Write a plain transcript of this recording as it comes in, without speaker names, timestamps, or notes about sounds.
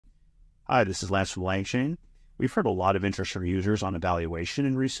Hi, this is Lance from LangSmith. We've heard a lot of interest from users on evaluation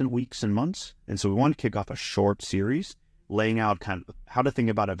in recent weeks and months, and so we want to kick off a short series laying out kind of how to think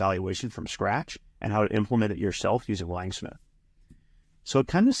about evaluation from scratch and how to implement it yourself using LangSmith. So it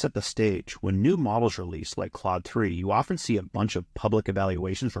kind of set the stage. When new models release like Claude 3, you often see a bunch of public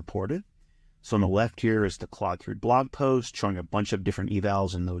evaluations reported. So on the left here is the Claude 3 blog post showing a bunch of different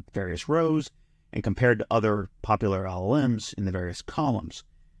evals in the various rows and compared to other popular LLMs in the various columns.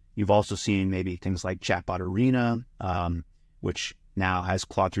 You've also seen maybe things like Chatbot Arena, which now has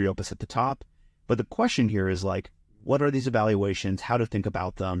Claude 3 Opus at the top. But the question here is like, what are these evaluations, how to think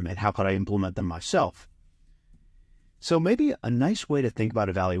about them, and how could I implement them myself? So maybe a nice way to think about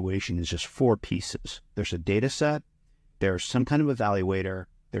evaluation is just 4 pieces. There's a data set, there's some kind of evaluator,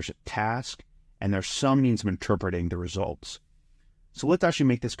 there's a task, and there's some means of interpreting the results. So let's actually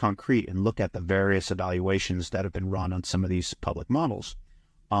make this concrete and look at the various evaluations that have been run on some of these public models.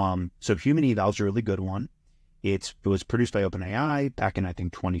 So Human Eval is a really good one. It was produced by OpenAI back in, I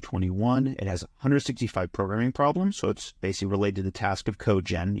think, 2021. It has 165 programming problems, so it's basically related to the task of code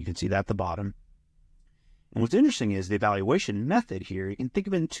gen. You can see that at the bottom. And what's interesting is the evaluation method here, you can think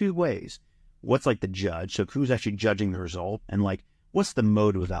of it in 2 ways. What's like the judge, so who's actually judging the result, and like, what's the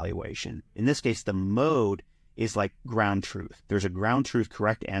mode of evaluation? In this case, the mode is like ground truth. There's a ground truth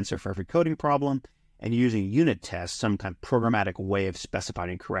correct answer for every coding problem, and using a unit test, some kind of programmatic way of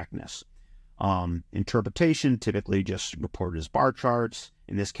specifying correctness. Interpretation, typically just reported as bar charts.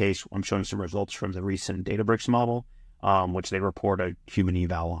 In this case, I'm showing some results from the recent Databricks model, which they report a human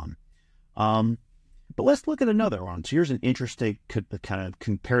eval on. But let's look at another one. So here's an interesting kind of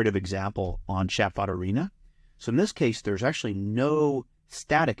comparative example on Chatbot Arena. So in this case, there's actually no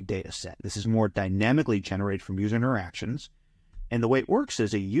static data set. This is more dynamically generated from user interactions. And the way it works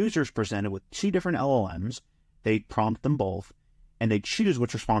is a user is presented with 2 different LLMs. They prompt them both, and they choose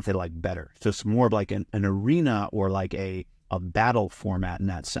which response they like better. So it's more of like an arena or like a battle format in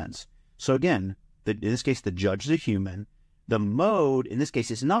that sense. So again, in this case, the judge is a human. The mode, in this case,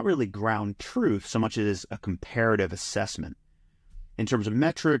 is not really ground truth so much as a comparative assessment. In terms of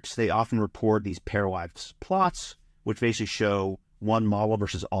metrics, they often report these pairwise plots, which basically show one model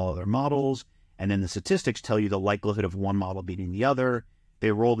versus all other models. And then the statistics tell you the likelihood of one model beating the other.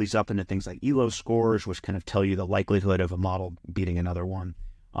 They roll these up into things like ELO scores, which kind of tell you the likelihood of a model beating another one,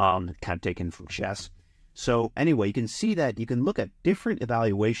 kind of taken from chess. So anyway, you can see that you can look at different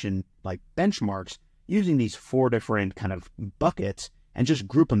evaluation like benchmarks using these 4 different kind of buckets and just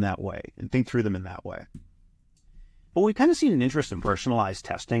group them that way and think through them in that way. But we've kind of seen an interest in personalized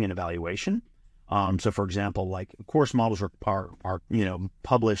testing and evaluation. So for example, like of course models are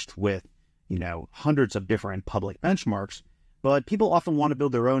published with hundreds of different public benchmarks, but people often want to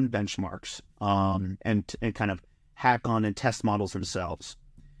build their own benchmarks and kind of hack on and test models themselves.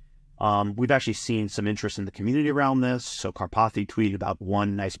 We've actually seen some interest in the community around this. So Karpathy tweeted about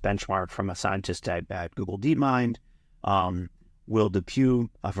one nice benchmark from a scientist at Google DeepMind. Will Depew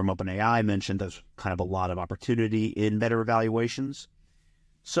from OpenAI mentioned there's kind of a lot of opportunity in meta evaluations.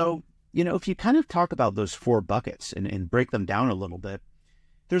 So, if you kind of talk about those 4 buckets and break them down a little bit,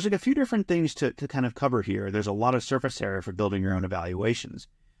 there's like a few different things to kind of cover here. There's a lot of surface area for building your own evaluations.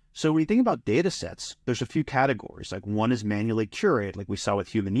 So when you think about data sets, there's a few categories. Like one is manually curated, like we saw with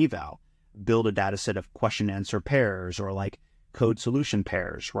Human Eval. Build a data set of question-answer pairs or like code-solution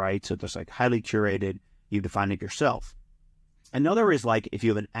pairs, right? So there's like highly curated, you define it yourself. Another is like if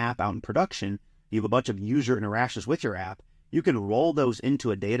you have an app out in production, you have a bunch of user interactions with your app, you can roll those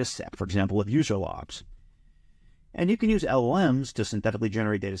into a data set, for example, with user logs. And you can use LLMs to synthetically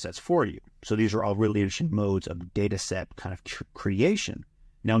generate data sets for you. So these are all really interesting modes of data set kind of creation.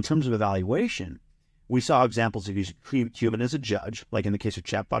 Now, in terms of evaluation, we saw examples of using human as a judge, like in the case of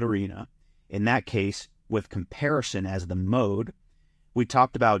Chatbot Arena. In that case, with comparison as the mode, we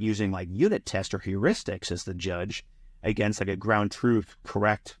talked about using like unit test or heuristics as the judge against like a ground truth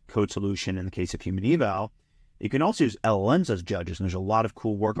correct code solution in the case of Human Eval. You can also use LLMs as judges, and there's a lot of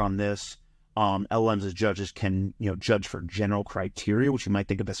cool work on this. LLMs as judges can, judge for general criteria, which you might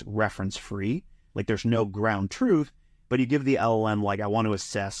think of as reference-free. Like there's no ground truth, but you give the LLM, like, I want to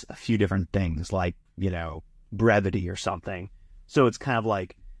assess a few different things, like, brevity or something. So it's kind of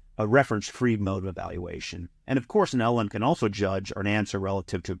like a reference-free mode of evaluation. And of course, an LLM can also judge or an answer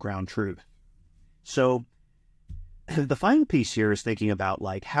relative to ground truth. So the final piece here is thinking about,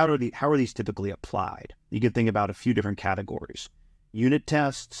 like, how are these typically applied? You can think about a few different categories: unit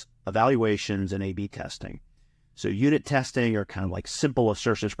tests, evaluations, and A/B testing. So unit testing are kind of like simple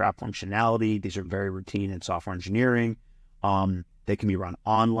assertion graph functionality. These are very routine in software engineering. They They can be run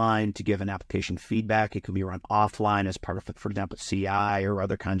online to give an application feedback. It can be run offline as part of, for example, CI or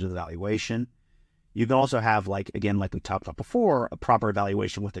other kinds of evaluation. You can also have, like we talked about before, a proper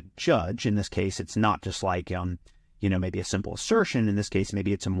evaluation with a judge. In this case, it's not just like, maybe a simple assertion. In this case,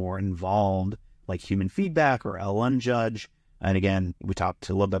 maybe it's a more involved, like human feedback or LLM judge. And again, we talked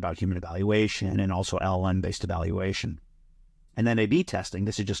a little bit about human evaluation and also LLM-based evaluation. And then A/B testing.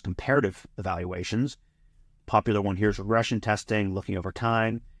 This is just comparative evaluations. Popular one here is regression testing, looking over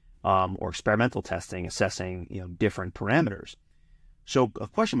time, or experimental testing, assessing different parameters. So a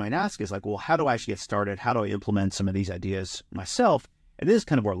question you might ask is like, well, how do I actually get started? How do I implement some of these ideas myself? And this is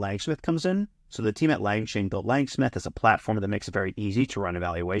kind of where LangSmith comes in. So the team at LangChain built LangSmith as a platform that makes it very easy to run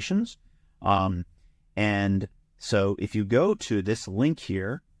evaluations. And so if you go to this link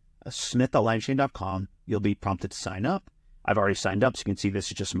here, smith.langchain.com, you'll be prompted to sign up. I've already signed up, so you can see this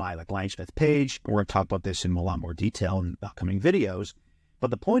is just my LangSmith page. We're going to talk about this in a lot more detail in upcoming videos.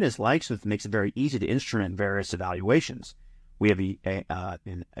 But the point is, LangSmith makes it very easy to instrument various evaluations. We have a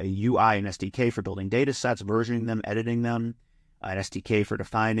UI and SDK for building data sets, versioning them, editing them, an SDK for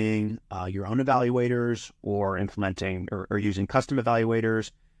defining your own evaluators or implementing or using custom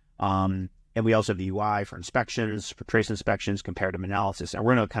evaluators. And we also have the UI for inspections, for trace inspections, comparative analysis. And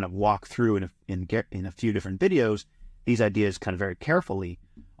we're going to kind of walk through in a few different videos these ideas kind of very carefully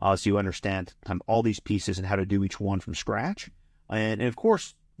so you understand kind of all these pieces and how to do each one from scratch. And of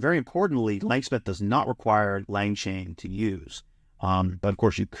course, very importantly, LangSmith does not require LangChain to use. But of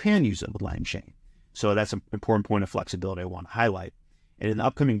course, you can use it with LangChain. So that's an important point of flexibility I want to highlight. And in the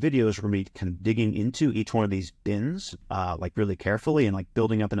upcoming videos, we're going to be kind of digging into each one of these bins, like really carefully and like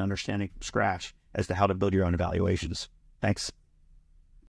building up an understanding from scratch as to how to build your own evaluations. Thanks.